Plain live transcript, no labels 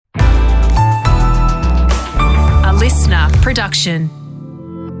production.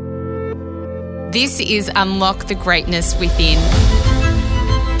 This is Unlock the Greatness Within.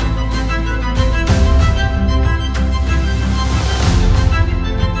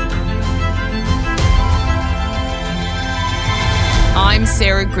 I'm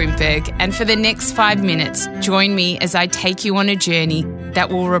Sarah Grimberg, and for the next 5 minutes, join me as I take you on a journey that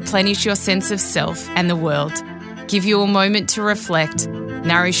will replenish your sense of self and the world, give you a moment to reflect,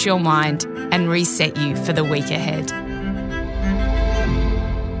 nourish your mind, and reset you for the week ahead.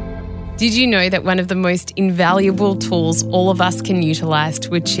 Did you know that one of the most invaluable tools all of us can utilise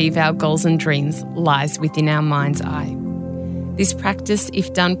to achieve our goals and dreams lies within our mind's eye? This practice,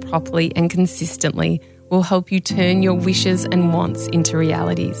 if done properly and consistently, will help you turn your wishes and wants into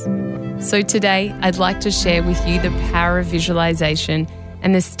realities. So today, I'd like to share with you the power of visualization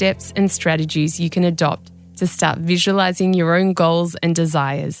and the steps and strategies you can adopt to start visualizing your own goals and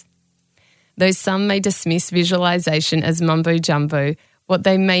desires. Though some may dismiss visualization as mumbo jumbo, what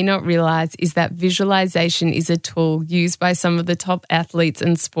they may not realize is that visualization is a tool used by some of the top athletes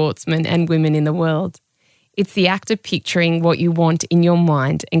and sportsmen and women in the world. It's the act of picturing what you want in your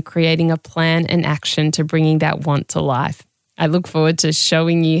mind and creating a plan and action to bringing that want to life. I look forward to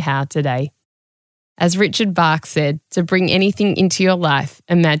showing you how today. As Richard Bach said, to bring anything into your life,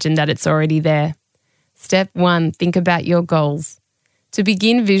 imagine that it's already there. Step 1, think about your goals. To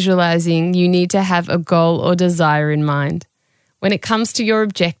begin visualizing, you need to have a goal or desire in mind. When it comes to your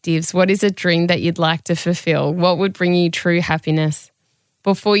objectives, what is a dream that you'd like to fulfill? What would bring you true happiness?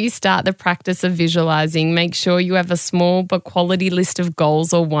 Before you start the practice of visualizing, make sure you have a small but quality list of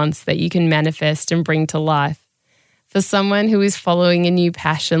goals or wants that you can manifest and bring to life. For someone who is following a new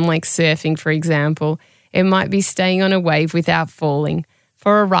passion like surfing, for example, it might be staying on a wave without falling.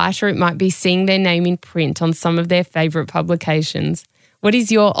 For a writer, it might be seeing their name in print on some of their favourite publications. What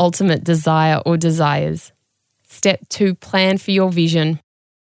is your ultimate desire or desires? Step 2, plan for your vision.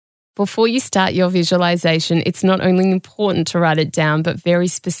 Before you start your visualization, it's not only important to write it down, but very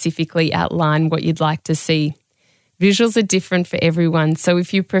specifically outline what you'd like to see. Visuals are different for everyone, so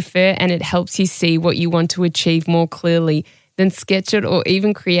if you prefer and it helps you see what you want to achieve more clearly, then sketch it or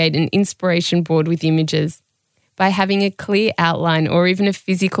even create an inspiration board with images. By having a clear outline or even a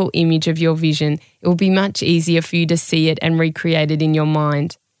physical image of your vision, it will be much easier for you to see it and recreate it in your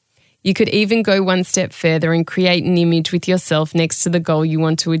mind. You could even go one step further and create an image with yourself next to the goal you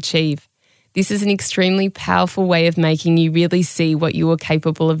want to achieve. This is an extremely powerful way of making you really see what you are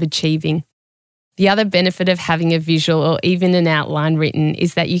capable of achieving. The other benefit of having a visual or even an outline written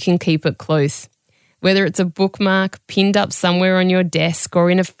is that you can keep it close. Whether it's a bookmark, pinned up somewhere on your desk or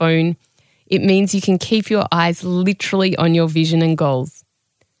in a phone, it means you can keep your eyes literally on your vision and goals.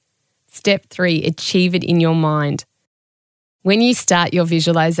 Step 3, achieve it in your mind. When you start your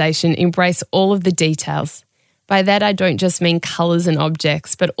visualization, embrace all of the details. By that, I don't just mean colours and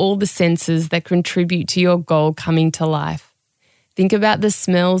objects, but all the senses that contribute to your goal coming to life. Think about the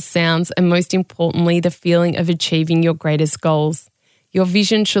smells, sounds, and most importantly, the feeling of achieving your greatest goals. Your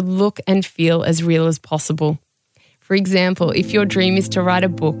vision should look and feel as real as possible. For example, if your dream is to write a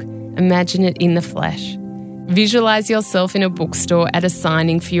book, imagine it in the flesh. Visualize yourself in a bookstore at a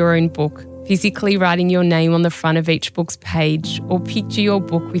signing for your own book, physically writing your name on the front of each book's page, or picture your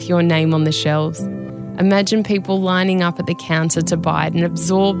book with your name on the shelves. Imagine people lining up at the counter to buy it and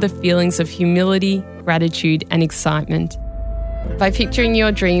absorb the feelings of humility, gratitude, and excitement. By picturing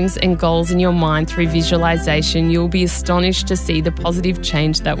your dreams and goals in your mind through visualization, you'll be astonished to see the positive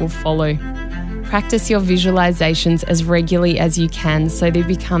change that will follow. Practice your visualizations as regularly as you can so they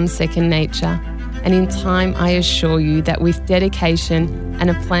become second nature. And in time, I assure you that with dedication and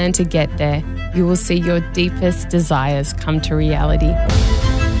a plan to get there, you will see your deepest desires come to reality.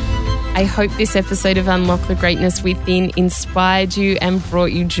 I hope this episode of Unlock the Greatness Within inspired you and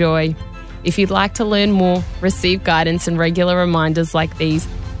brought you joy. If you'd like to learn more, receive guidance and regular reminders like these,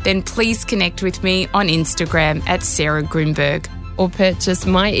 then please connect with me on Instagram at Sarah Grimberg or purchase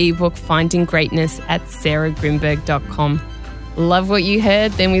my ebook Finding Greatness at sarahgrimberg.com. Love what you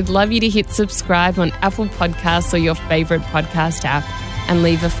heard? Then we'd love you to hit subscribe on Apple Podcasts or your favourite podcast app and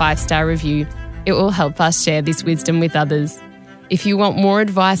leave a 5-star review. It will help us share this wisdom with others. If you want more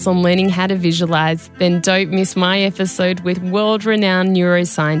advice on learning how to visualize, then don't miss my episode with world-renowned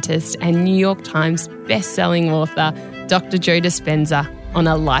neuroscientist and New York Times best-selling author, Dr. Joe Dispenza, on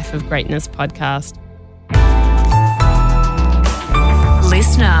a Life of Greatness podcast.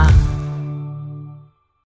 Listener.